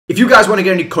If you guys want to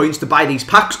get any coins to buy these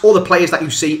packs, or the players that you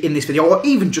see in this video, or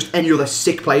even just any other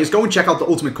sick players, go and check out the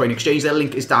Ultimate Coin Exchange. Their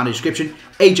link is down in the description.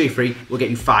 AJ Free will get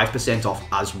you 5% off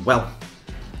as well.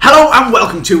 Hello and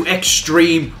welcome to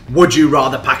Extreme Would You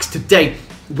Rather packs. Today,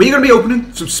 we're going to be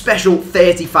opening some special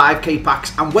 35k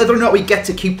packs, and whether or not we get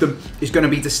to keep them is going to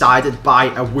be decided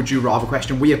by a Would You Rather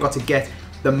question. We have got to get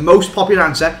the most popular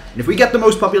answer, and if we get the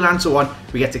most popular answer one,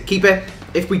 we get to keep it.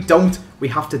 If we don't, we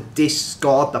have to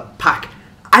discard the pack.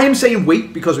 I am saying we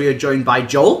because we are joined by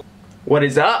Joel. What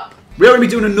is up? We're going to be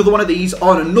doing another one of these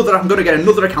on another. I'm going to get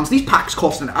another account. These packs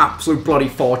cost an absolute bloody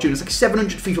fortune. It's like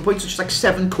 700 FIFA points, which is like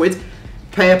 £7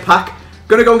 per pack.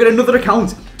 Gonna go and get another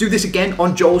account. Do this again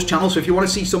on Joel's channel. So if you want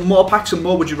to see some more packs, some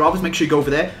more Would You Rathers, make sure you go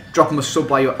over there. Drop them a sub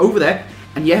while you're over there.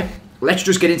 And yeah, let's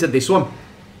just get into this one.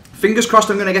 Fingers crossed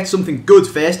I'm going to get something good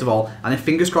first of all. And then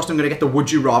fingers crossed I'm going to get the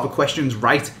Would You Rather questions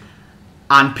right.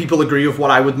 And people agree with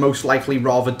what I would most likely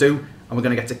rather do. And we're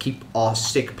going to get to keep our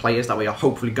sick players that we are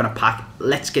hopefully going to pack.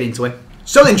 Let's get into it.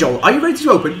 So then, Joel, are you ready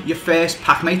to open your first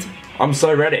pack, mate? I'm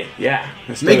so ready, yeah.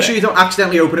 Make sure you don't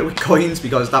accidentally open it with coins,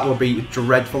 because that would be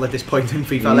dreadful at this point in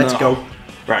FIFA. No. Let's go.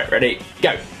 Right, ready,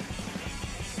 go.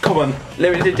 Come on,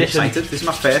 limited edition. Excited. This is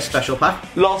my first special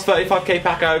pack. Last 35k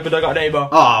pack I opened, I got a neighbour.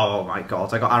 Oh my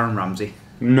god, I got Aaron Ramsey.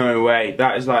 No way,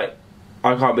 that is like,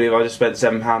 I can't believe I just spent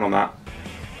 £7 on that.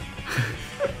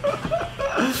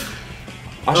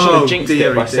 I should have jinxed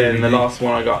it by saying the last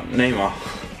one I got Neymar.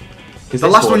 The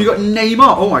last one you got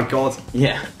Neymar? Oh my god.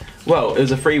 Yeah. Well, it was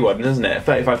a free one, isn't it? A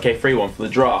 35k free one for the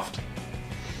draft.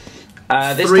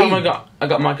 This time I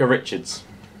got Micah Richards.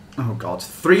 Oh god.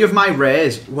 3 of my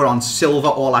rares were on silver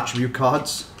all attribute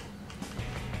cards.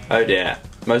 Oh dear.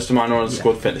 Most of mine are on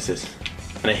squad fitnesses.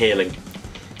 And a healing.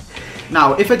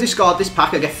 Now, if I discard this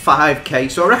pack, I get 5k.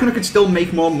 So I reckon I could still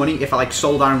make more money if I like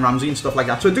sold Aaron Ramsey and stuff like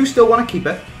that. So I do still want to keep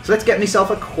it. So let's get myself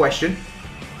a question.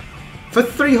 For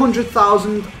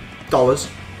 $300,000,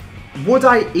 would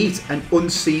I eat an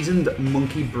unseasoned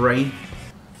monkey brain?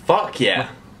 Fuck yeah.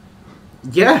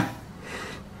 Yeah.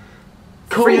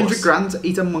 300 grand to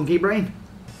eat a monkey brain.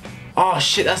 Oh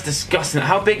shit, that's disgusting.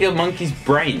 How big are monkeys'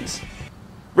 brains?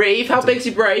 Reeve, how big's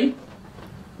your brain?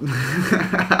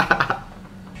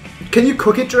 Can you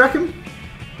cook it, do you reckon?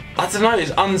 I don't know,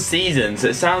 it's unseasoned, so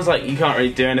it sounds like you can't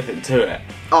really do anything to it.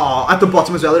 Oh, at the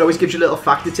bottom as well, it always gives you a little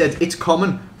fact. It says, it's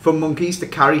common for monkeys to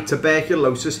carry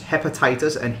tuberculosis,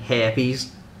 hepatitis, and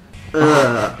herpes.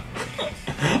 I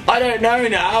don't know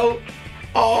now.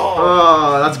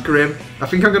 Oh, that's grim. I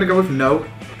think I'm going to go with no.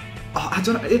 Oh, I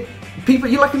don't know. People,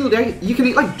 you can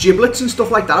eat like giblets and stuff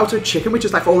like that out of chicken, which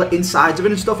is like all the insides of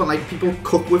it and stuff, and like people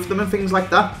cook with them and things like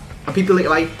that. And people eat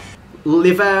like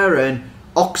liver and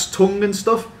ox tongue and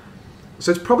stuff. So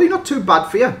it's probably not too bad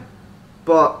for you.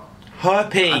 But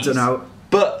herpes. I don't know.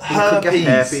 But herpes. You could get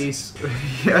herpes.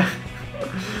 Yeah.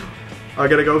 I'm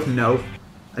gonna go with no.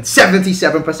 And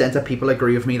 77% of people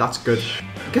agree with me. That's good.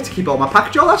 I get to keep all my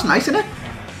pack, Joel. That's nice, isn't it?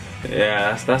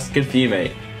 Yeah, that's good for you,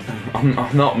 mate. I'm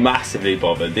not massively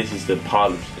bothered. This is the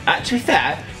pile of... Actually,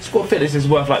 fair. Squad fitness is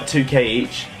worth like 2k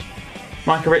each.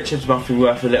 Micah Richards must be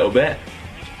worth a little bit.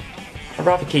 I'd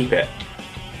rather keep it.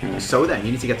 So then,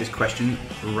 you need to get this question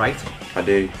right. I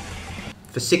do.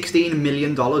 For $16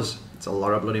 million, it's a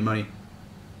lot of bloody money.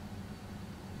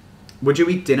 Would you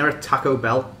eat dinner at Taco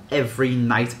Bell every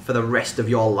night for the rest of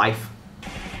your life?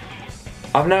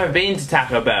 I've never been to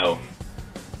Taco Bell.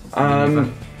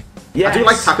 Yes. I do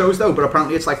like tacos though, but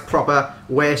apparently it's like proper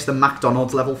worse than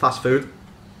McDonald's level fast food.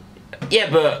 Yeah,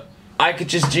 but I could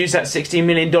just use that $16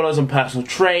 million on personal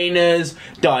trainers,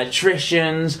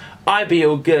 dietitians, I'd be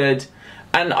all good.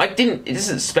 And it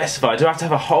doesn't specify, do I have to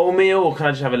have a whole meal or can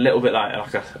I just have a little bit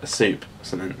like a soup or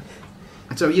something?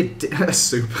 So a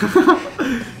soup.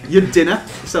 Your dinner.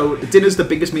 So dinner's the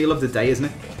biggest meal of the day, isn't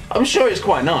it? I'm sure it's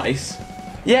quite nice.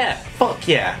 Yeah, fuck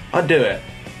yeah, I'd do it.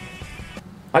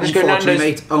 I just go Nando's.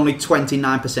 Mate, only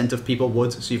 29% of people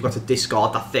would, so you've got to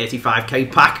discard that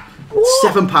 35k pack. What?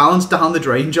 £7 down the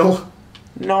drain, Joel.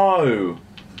 No.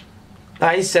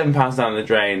 That is £7 down the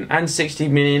drain and 60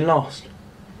 million lost.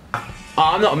 Oh,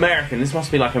 I'm not American, this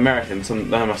must be like American.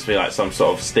 There must be like some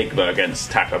sort of stigma against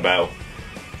Taco Bell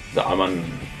that I'm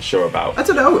unsure about. I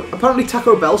don't know. Apparently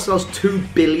Taco Bell sells 2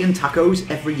 billion tacos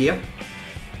every year.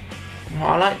 Oh,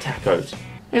 I like tacos.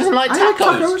 Who doesn't like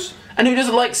tacos? And who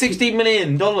doesn't like $16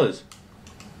 million?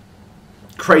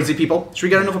 Crazy people. Should we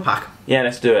get another pack? Yeah,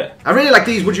 let's do it. I really like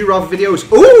these Would You Rather videos.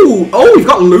 Ooh! Oh, we've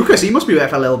got Lucas. He must be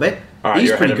worth a little bit. All right,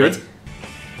 he's pretty good.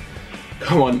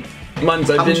 Come on. Mine's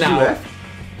open now.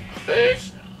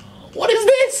 What is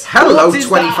this? Hello,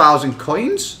 20,000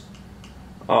 coins.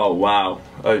 Oh, wow.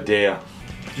 Oh, dear.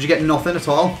 Did you get nothing at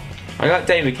all? I got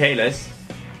David Kalis.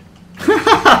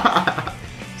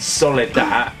 Solid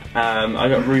that. I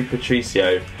got Rui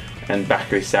Patricio and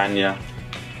Bakary Sagna.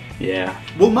 Yeah.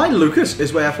 Well, mine Lucas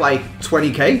is worth like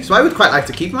 20k, so I would quite like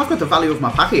to keep him. I've got the value of my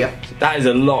pack here. That is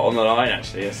a lot on the line,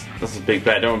 actually. That's a big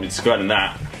bet. I don't want to be discarding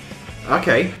that.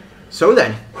 Okay, so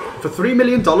then, for $3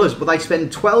 million, would I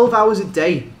spend 12 hours a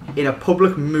day in a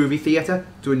public movie theatre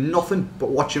doing nothing but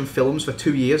watching films for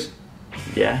 2 years?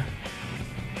 Yeah.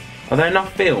 Are there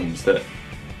enough films that...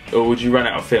 Or would you run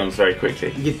out of films very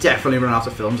quickly? You definitely run out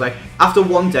of films. Like, after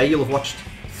one day, you'll have watched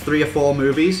 3 or 4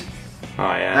 movies. Oh,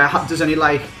 yeah. There's only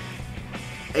like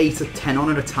 8 or 10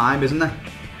 on at a time, isn't there?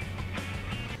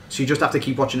 So you just have to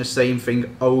keep watching the same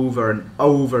thing over and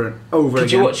over and over again.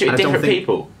 Could you watch it with different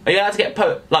people? Are you allowed to get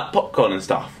like popcorn and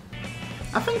stuff?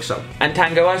 I think so. And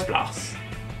Tango Ice Blast?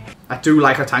 I do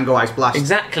like a Tango Ice Blast.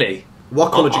 Exactly.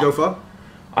 What colour did you go for?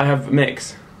 I have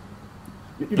mix.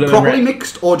 Properly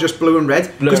mixed or just blue and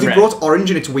red? Because they brought orange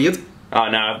and it's weird. Oh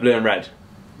no, blue and red.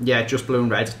 Yeah, just blue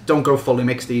and red. Don't go fully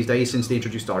mixed these days since they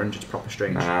introduced orange. It's proper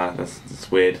strange. Nah,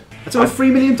 that's weird. That's about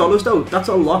 $3 million though. That's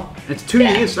a lot. And it's 2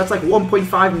 years. That's like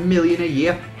 1.5 million a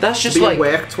year. That's just to be like at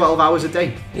work 12 hours a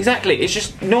day. Exactly. It's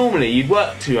just normally you'd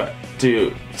work to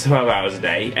 12 hours a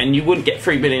day and you wouldn't get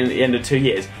 3 million at the end of 2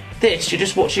 years. This, you're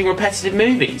just watching repetitive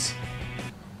movies.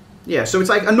 Yeah, so it's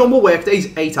like a normal work day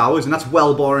is 8 hours, and that's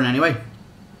well boring anyway.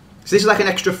 So this is like an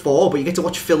extra 4, but you get to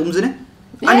watch films in it,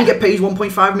 and you get paid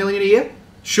 1.5 million a year.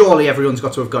 Surely everyone's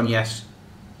got to have gone yes.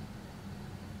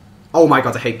 Oh my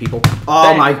god, I hate people.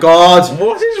 Oh my god.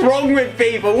 What is wrong with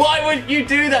people? Why would you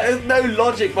do that? There's no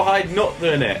logic behind not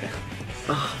doing it.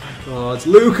 Oh my god.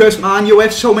 Lucas, man, you're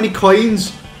worth so many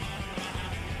coins.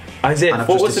 Isaiah,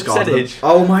 what was the percentage?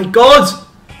 Oh my god.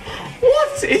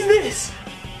 What is this?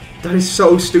 That is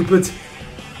so stupid.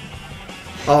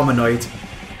 Oh, I'm annoyed.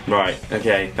 Right,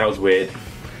 okay, that was weird.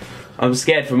 I'm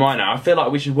scared for mine now. I feel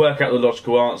like we should work out the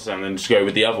logical answer and then just go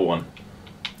with the other one.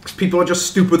 Because people are just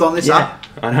stupid on this app.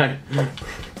 I know.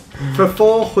 For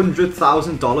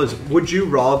 $400,000, would you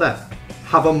rather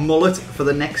have a mullet for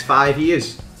the next 5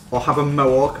 years or have a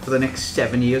mohawk for the next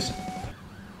 7 years?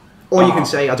 Or you can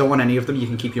say, I don't want any of them, you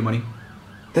can keep your money.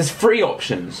 There's 3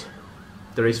 options.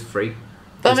 There is 3.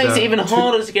 That makes it even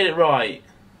harder to get it right.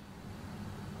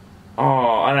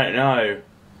 Oh, I don't know.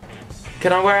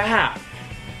 Can I wear a hat?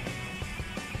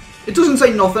 It doesn't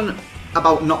say nothing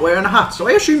about not wearing a hat, so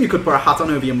I assume you could put a hat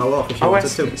on over your mohawk if you wanted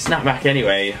to. Snapback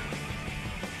anyway.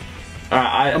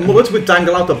 Alright, a mullet would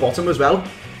dangle out the bottom as well,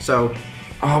 so...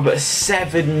 Oh, but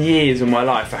 7 years of my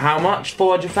life, for how much?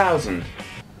 400,000?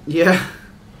 Yeah.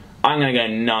 I'm gonna go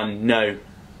none, no.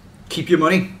 Keep your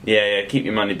money. Yeah, keep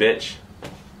your money, bitch.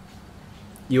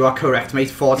 You are correct, mate.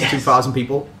 42,000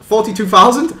 people.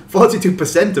 42,000?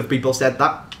 42% of people said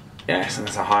that. Yes, and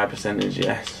that's a high percentage,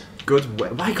 yes. Good.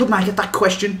 Why couldn't I get that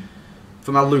question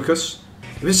from our Lucas?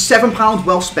 It was £7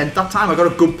 well spent that time. I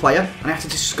got a good player and I had to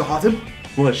discard him.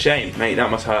 What a shame, mate. That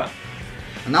must hurt.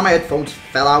 And now my headphones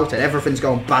fell out and everything's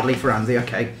going badly for Andy.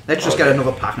 Okay, let's just get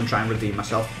another pack and try and redeem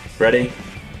myself. Ready?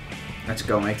 Let's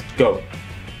go, mate. Go.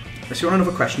 Let's see what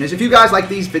another question is. If you guys like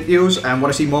these videos and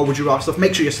want to see more Would You Rather stuff,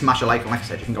 make sure you smash a like. And like I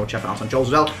said, you can go check it out on Joel's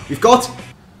as well. We've got...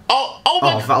 Oh,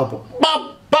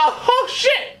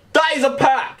 shit! That is a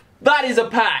pack! That is a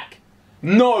pack!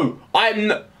 No!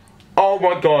 Oh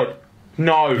my god.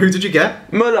 No. Who did you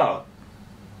get? Muller.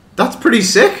 That's pretty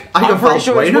sick. I'm pretty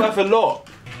sure he's worth a lot.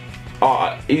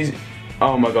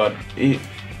 Oh my god.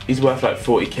 He's worth like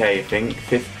 40k, I think.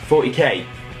 40k.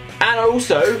 And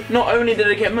also, not only did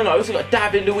I get Muller, I also got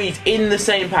David Luiz in the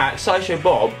same pack, Sideshow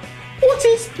Bob. What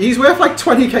is... He's worth like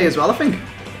 20k as well, I think.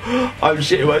 I'm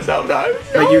shitting myself now.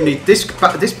 No. Like you need this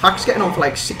pack's getting on for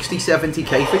like 60,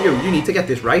 70k for you. You need to get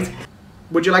this right.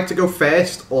 Would you like to go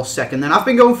first or second? Then I've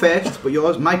been going first,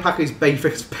 but my pack is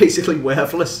basically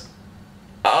worthless.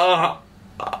 I'll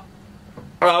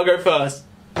go first.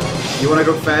 You want to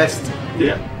go first?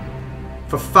 Yeah.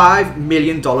 For $5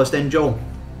 million then, Joel.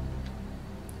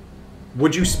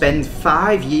 Would you spend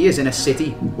 5 years in a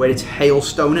city where it's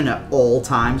hailstoning at all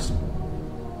times?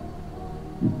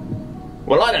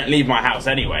 Well, I don't leave my house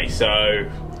anyway, so...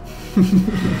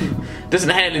 Doesn't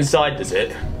hail inside, does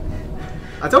it?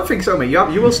 I don't think so, mate.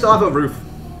 You will still have a roof.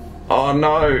 Oh,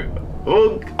 no.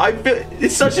 Well, I feel...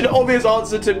 It's such an obvious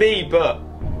answer to me, but...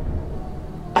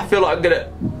 I feel like I'm gonna...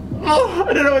 Oh,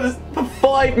 I don't know. For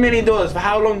 $5 million, for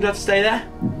how long do I have to stay there?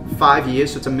 5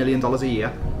 years, so it's $1 million a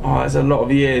year. Oh, that's a lot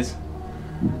of years.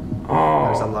 Oh.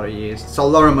 That's a lot of years. It's a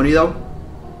lot of money, though.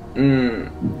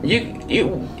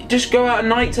 You just go out at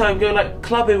night time, go like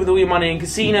clubbing with all your money in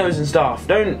casinos and stuff.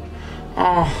 Don't.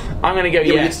 Oh, I'm gonna go.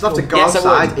 Yeah, yes. But you still have to go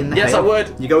outside in the hail. Yes, I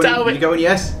would. You going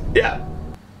yes? Yeah.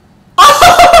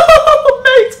 Oh,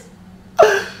 mate!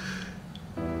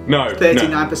 No.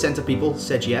 39% of people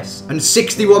said yes, and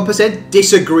 61%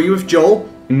 disagree with Joel.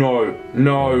 No.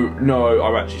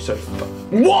 I'm actually so.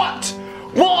 What?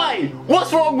 Why?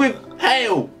 What's wrong with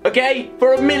hail? Okay,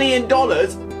 for $1 million.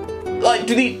 Like,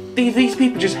 do these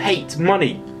people just hate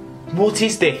money? What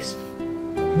is this?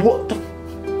 What the?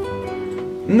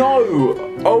 No.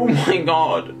 Oh my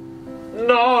God.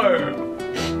 No.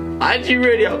 I'm actually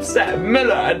really upset.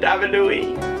 Miller and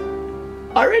Davidui.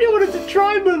 I really wanted to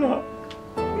try Miller.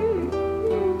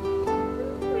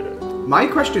 My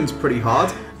question's pretty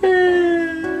hard.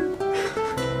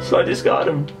 So I discard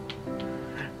him.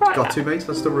 Right. Got to, mate.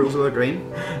 That's the rules of the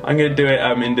game. I'm gonna do it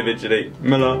individually.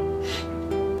 Miller.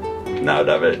 Now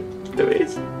David.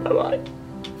 Louise. Bye-bye.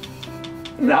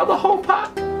 Now the whole pack.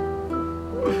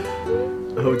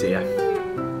 Oh dear.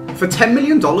 For $10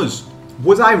 million,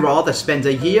 would I rather spend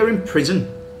a year in prison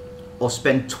or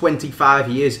spend 25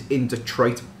 years in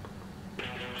Detroit?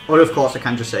 Or of course I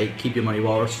can just say, keep your money,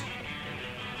 Walrus.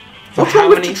 What's wrong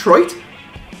with Detroit?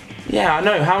 Yeah, I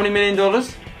know. How many $1 million?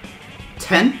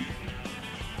 10.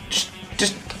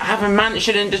 Just have a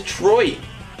mansion in Detroit.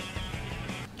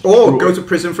 Or go to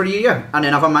prison for a year and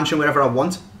then have a mansion wherever I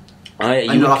want. Oh,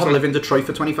 yeah, and not have to live in Detroit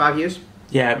for 25 years.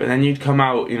 Yeah, but then you'd come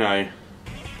out, you know.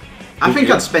 I think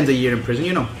I'd spend a year in prison,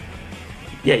 you know.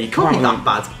 Yeah, you come Can't out be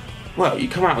that bad. Well, you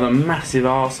come out with a massive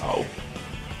arsehole.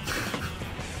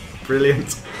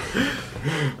 Brilliant.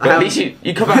 But at least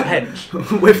you come out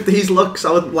hench. With these looks,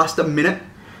 I would last a minute.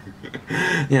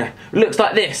 Yeah. Looks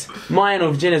like this. My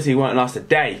anal virginity won't last a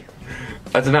day.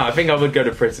 I don't know, I think I would go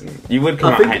to prison. You would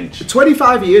come out hench.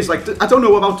 25 years, like, I don't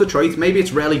know about Detroit. Maybe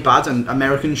it's really bad and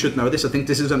Americans should know this. I think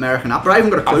this is American app, but I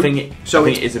haven't got a clue. I think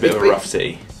it is a bit of a rough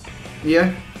city.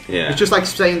 Yeah. Yeah. It's just like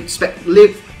saying,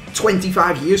 live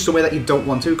 25 years somewhere that you don't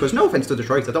want to, because no offense to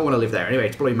Detroit, I don't want to live there anyway.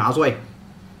 It's probably miles away.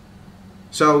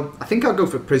 So, I think I'll go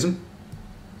for prison.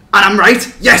 And I'm right!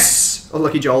 Yes! Oh,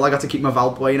 lucky Joel, I got to keep my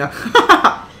Valbuena.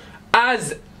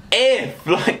 As if!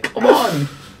 Like, come on!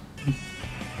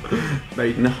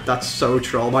 Mate, no, that's so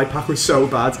troll. My pack was so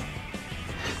bad.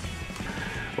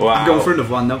 Wow. I'm going for another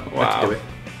one, though. Wow. Let's do it.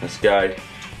 Let's go.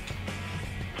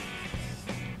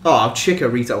 Oh,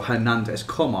 Chikorito Hernandez.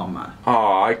 Come on, man.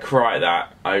 Oh, I cry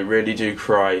that. I really do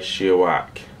cry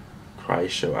Shiwak. Cry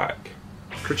Shiwak.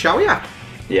 Krachowiak?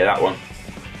 Yeah, that one.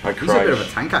 I cry. He's a bit of a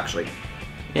tank, actually.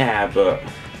 Yeah, but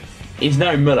he's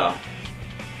no Muller.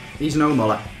 He's no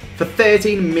Muller. For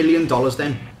 $13 million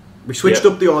then. We switched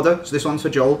up the order, so this one's for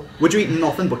Joel. Would you eat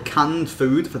nothing but canned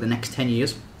food for the next 10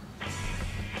 years?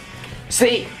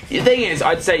 See, the thing is,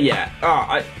 I'd say yeah.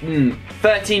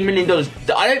 $13 million.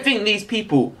 I don't think these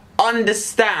people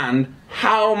understand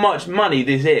how much money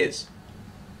this is.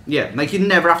 Yeah, like you'd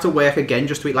never have to work again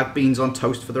just to eat like beans on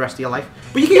toast for the rest of your life.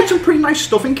 But you can get some pretty nice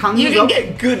stuff in cans as well. You can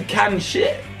get good canned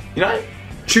shit, you know?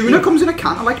 Tuna comes in a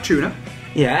can, I like tuna.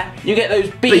 Yeah, you get those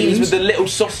beans with the little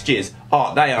sausages.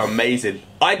 Oh, they are amazing.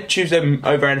 I'd choose them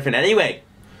over anything anyway.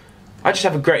 I just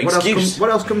have a great excuse. What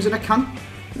else comes in a can?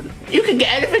 You can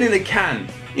get anything in a can.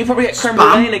 You probably get creme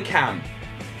brulee in a can.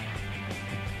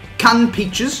 Canned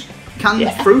peaches,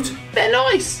 canned fruit. They're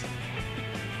nice.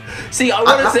 See, I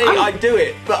want to say I'd do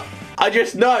it, but I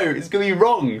just know it's going to be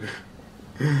wrong.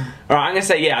 Alright, I'm going to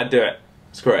say yeah, I'd do it.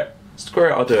 Screw it. Screw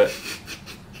it, I'll do it.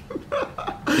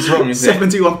 It's wrong, isn't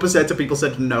 71% of people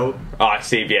said no. Oh, I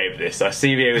CVA with this. I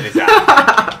CVA with this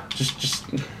app. just...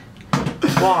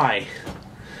 Why?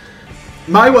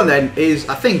 My one then is,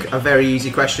 I think, a very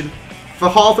easy question. For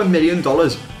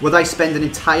 $500,000, would I spend an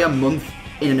entire month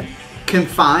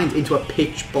confined into a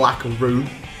pitch black room?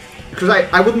 Because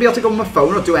I wouldn't be able to go on my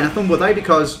phone or do anything, would I?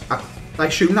 Because I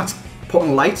assume that's put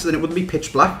on lights, then it wouldn't be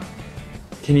pitch black.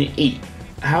 Can you eat?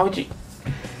 How would you...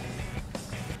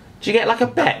 Do you get like a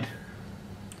bed?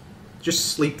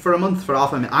 Just sleep for a month for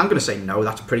 $500,000. I'm going to say no,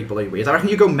 that's pretty bloody weird. I reckon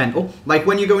you go mental. Like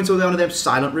when you go into one of them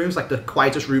silent rooms, like the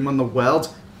quietest room in the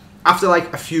world, after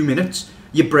like a few minutes,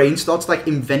 your brain starts to like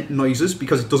invent noises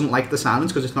because it doesn't like the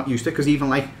silence because it's not used to it. Because even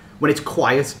like when it's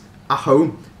quiet at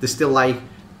home, there's still like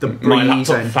the breeze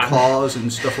and cars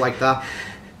and stuff like that.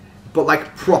 But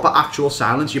like proper actual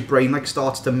silence, your brain like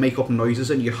starts to make up noises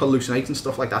and you hallucinate and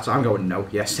stuff like that. So I'm going no.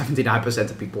 Yeah,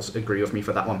 79% of people agree with me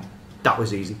for that one. That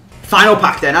was easy. Final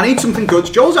pack then. I need something good.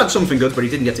 Joel's had something good, but he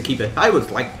didn't get to keep it. I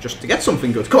would like just to get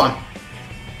something good. Come on.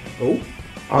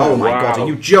 Oh my God, are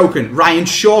you joking? Ryan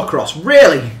Shawcross,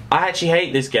 really? I actually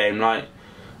hate this game, like...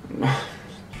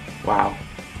 Wow.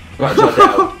 I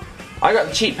got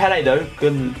the cheap Pele though,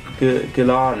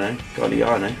 Galliano.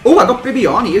 Oh, I got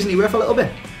Bibiani, isn't he worth a little bit?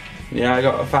 Yeah, I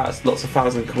got lots of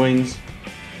 1,000 coins.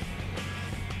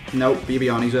 No,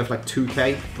 Bibiani's worth like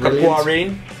 2k. Got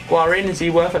Guarin. Guarin, is he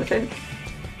worth anything?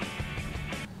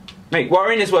 Mate,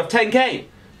 Warren is worth 10k.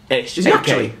 It's Is just he 8k.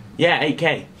 actually? Yeah,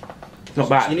 8k. Not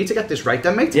bad. So you need to get this right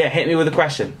then, mate. Yeah, hit me with a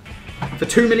question. For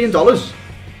 $2 million,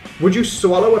 would you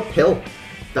swallow a pill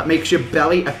that makes your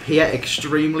belly appear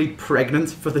extremely pregnant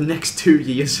for the next 2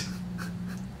 years?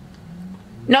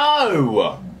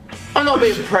 No! I'm not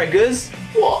being preggers.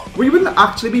 What? Well, you wouldn't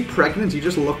actually be pregnant, you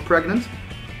just look pregnant.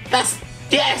 That's...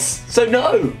 Yes! So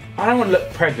no! I don't want to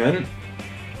look pregnant.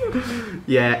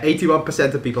 Yeah,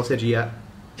 81% of people said yeah.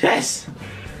 Yes!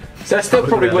 So I still was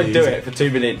probably really would do easy. it for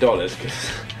 $2 million,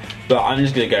 but I'm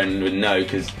just going to go in with no,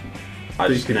 because I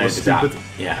These just people know are that... stupid.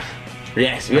 Yeah.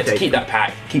 Yes, we have to Okay. keep that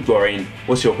pack. Keep worrying.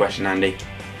 What's your question, Andy?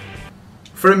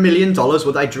 For $1 million,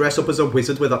 would I dress up as a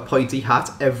wizard with a pointy hat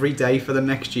every day for the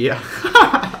next year?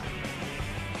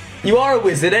 You are a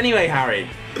wizard anyway, Harry.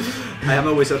 I am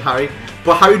a wizard, Harry.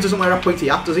 But Harry doesn't wear a pointy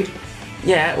hat, does he?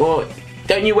 Yeah, well,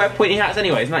 don't you wear pointy hats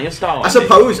anyway? Isn't that your style? I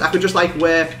suppose I could just like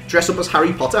dress up as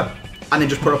Harry Potter and then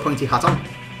just put a pointy hat on.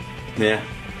 Yeah.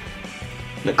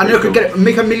 And then I could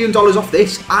make $1 million off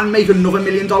this and make another $1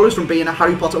 million from being a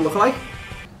Harry Potter lookalike.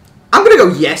 I'm gonna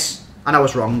go yes, and I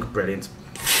was wrong. Brilliant.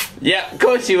 Yeah, of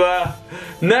course you were.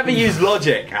 Never use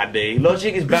logic, Andy.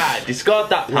 Logic is bad. Discard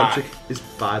that pack. Logic is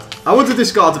bad. I would have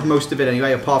discarded most of it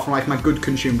anyway, apart from like my good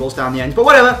consumables down the end. But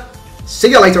whatever. See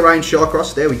you later, Ryan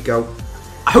Shawcross. There we go.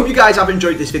 I hope you guys have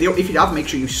enjoyed this video. If you have, make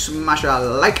sure you smash a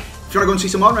like. If you want to go and see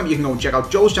some more, remember you can go and check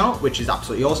out Joel's channel, which is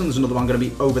absolutely awesome. There's another one going to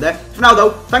be over there. For now, though,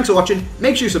 thanks for watching.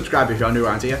 Make sure you subscribe if you're new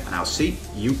around here, and I'll see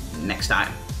you next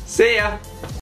time. See ya.